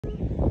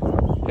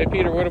Hey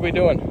Peter, what are we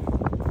doing?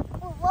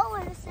 We're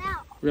rolling this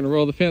out. We're gonna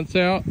roll the fence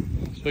out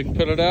so we can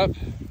put it up?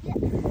 Yep.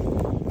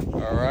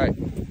 All right,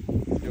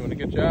 doing a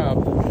good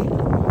job.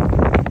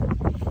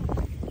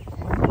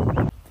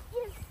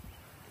 Yes.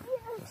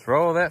 Let's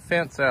roll that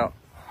fence out.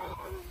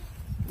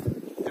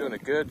 Doing a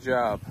good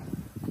job.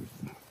 And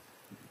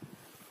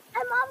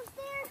Mom's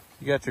there.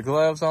 You got your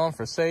gloves on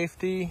for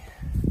safety.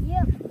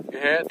 Yep.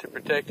 Your hat to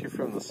protect you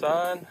from the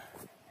sun.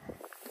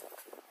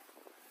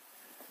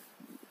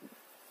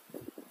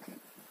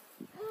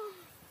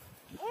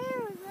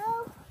 There we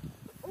go.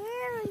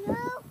 There we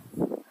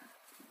go.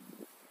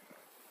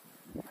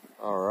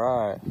 All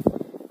right.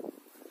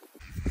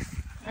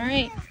 All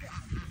right.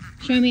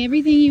 Show me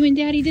everything you and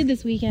Daddy did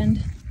this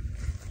weekend.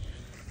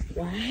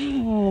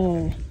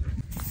 Wow.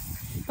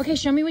 Okay,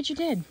 show me what you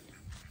did.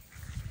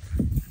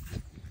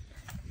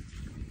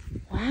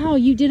 Wow,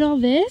 you did all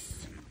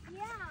this?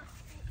 Yeah.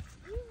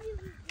 You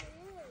really did.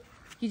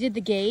 You did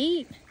the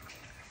gate?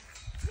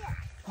 Yeah.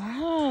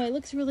 Wow, it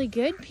looks really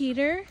good,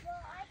 Peter. Well,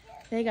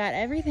 I They got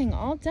everything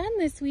all done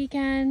this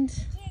weekend.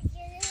 can't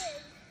get in.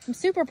 I'm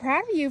super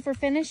proud of you for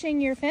finishing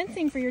your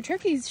fencing for your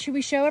turkeys. Should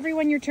we show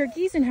everyone your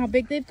turkeys and how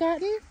big they've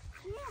gotten?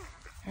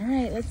 Yeah. All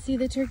right, let's see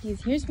the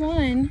turkeys. Here's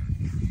one.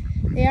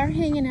 They are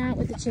hanging out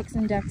with the chicks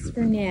and ducks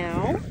for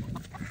now.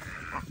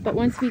 But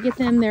once we get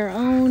them their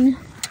own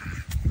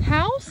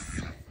house,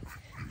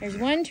 there's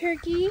one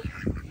turkey.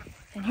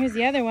 And here's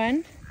the other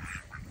one.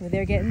 Oh,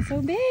 they're getting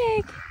so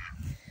big.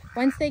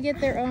 Once they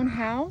get their own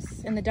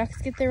house and the ducks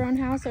get their own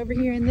house over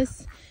here in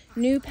this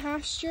new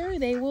pasture,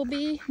 they will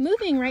be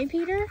moving, right,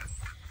 Peter?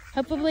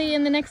 Hopefully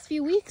in the next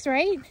few weeks,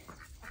 right?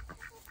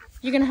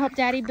 You're gonna help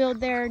Daddy build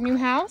their new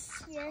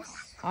house?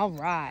 Yes. All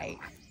right.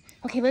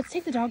 Okay, let's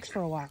take the dogs for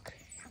a walk.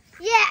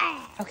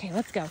 Yeah. Okay,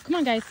 let's go. Come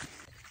on, guys.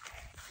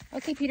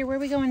 Okay, Peter, where are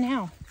we going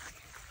now?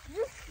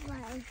 This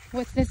way.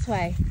 What's this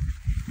way?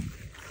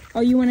 Oh,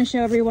 you want to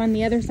show everyone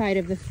the other side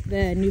of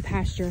the new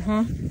pasture,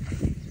 huh?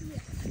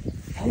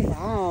 Oh,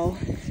 wow.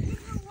 You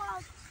can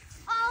walk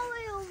all the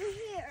way over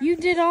here. You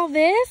did all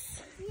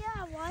this?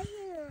 Yeah, right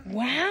here.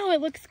 Wow,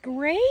 it looks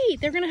great.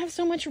 They're going to have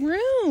so much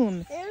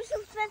room. There's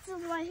some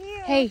fences right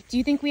here. Hey, do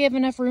you think we have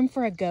enough room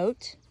for a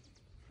goat?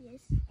 Yes.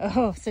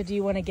 Oh, so do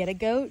you want to get a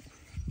goat?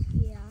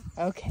 Yeah.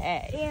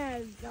 Okay.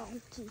 And a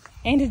donkey.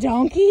 And a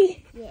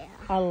donkey? Yeah.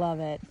 I love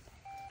it.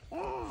 Yeah.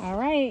 All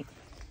right.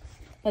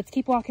 Let's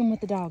keep walking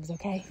with the dogs,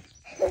 okay?